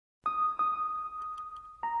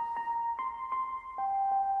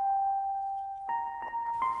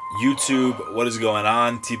YouTube, what is going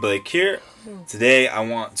on? TBlake here. Today I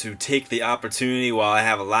want to take the opportunity while I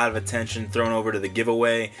have a lot of attention thrown over to the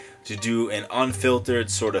giveaway to do an unfiltered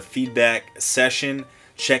sort of feedback session,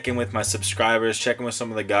 check in with my subscribers, check in with some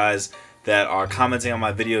of the guys that are commenting on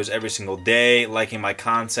my videos every single day, liking my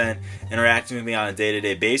content, interacting with me on a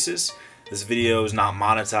day-to-day basis. This video is not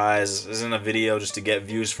monetized. This isn't a video just to get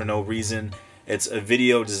views for no reason. It's a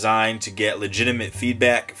video designed to get legitimate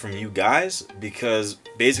feedback from you guys, because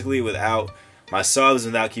basically without my subs,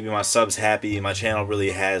 without keeping my subs happy, my channel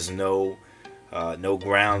really has no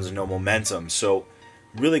grounds, no momentum. So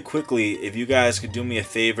really quickly, if you guys could do me a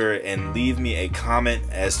favor and leave me a comment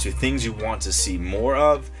as to things you want to see more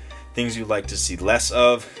of, things you'd like to see less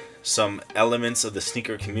of, some elements of the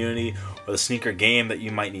sneaker community or the sneaker game that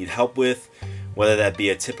you might need help with, whether that be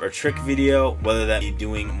a tip or trick video, whether that be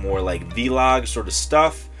doing more like vlog sort of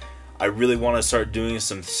stuff. I really want to start doing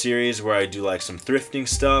some series where I do like some thrifting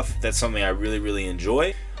stuff. That's something I really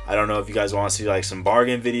enjoy. I don't know if you guys want to see like some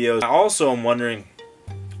bargain videos. I also am wondering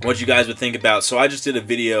what you guys would think about. So I just did a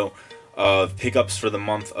video of pickups for the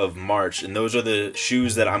month of March, and those are the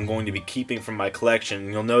shoes that I'm going to be keeping from my collection.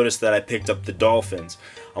 And you'll notice that I picked up the Dolphins.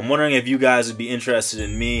 I'm wondering if you guys would be interested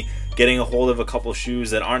in me getting a hold of a couple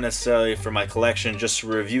shoes that aren't necessarily for my collection, just to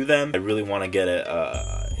review them. I really want to get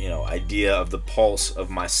a idea of the pulse of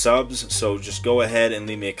my subs, so just go ahead and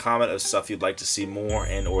leave me a comment of stuff you'd like to see more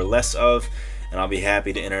and or less of, and I'll be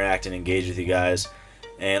happy to interact and engage with you guys.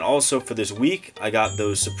 And also for this week, I got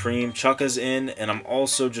those Supreme Chukkas in, and I'm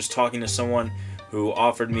also just talking to someone who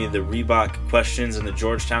offered me the Reebok Questions in the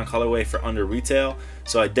Georgetown colorway for under retail.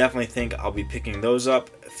 So I definitely think I'll be picking those up.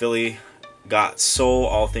 Philly got Soul,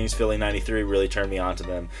 all things Philly 93 really turned me on to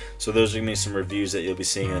them. So those are going to be some reviews that you'll be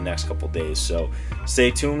seeing in the next couple days. So stay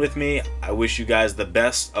tuned with me. I wish you guys the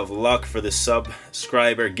best of luck for the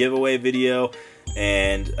subscriber giveaway video.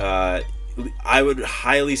 And I would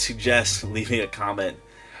highly suggest leaving a comment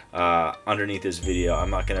underneath this video. I'm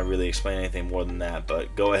not going to really explain anything more than that,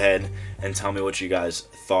 but go ahead and tell me what you guys'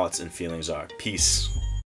 thoughts and feelings are. Peace.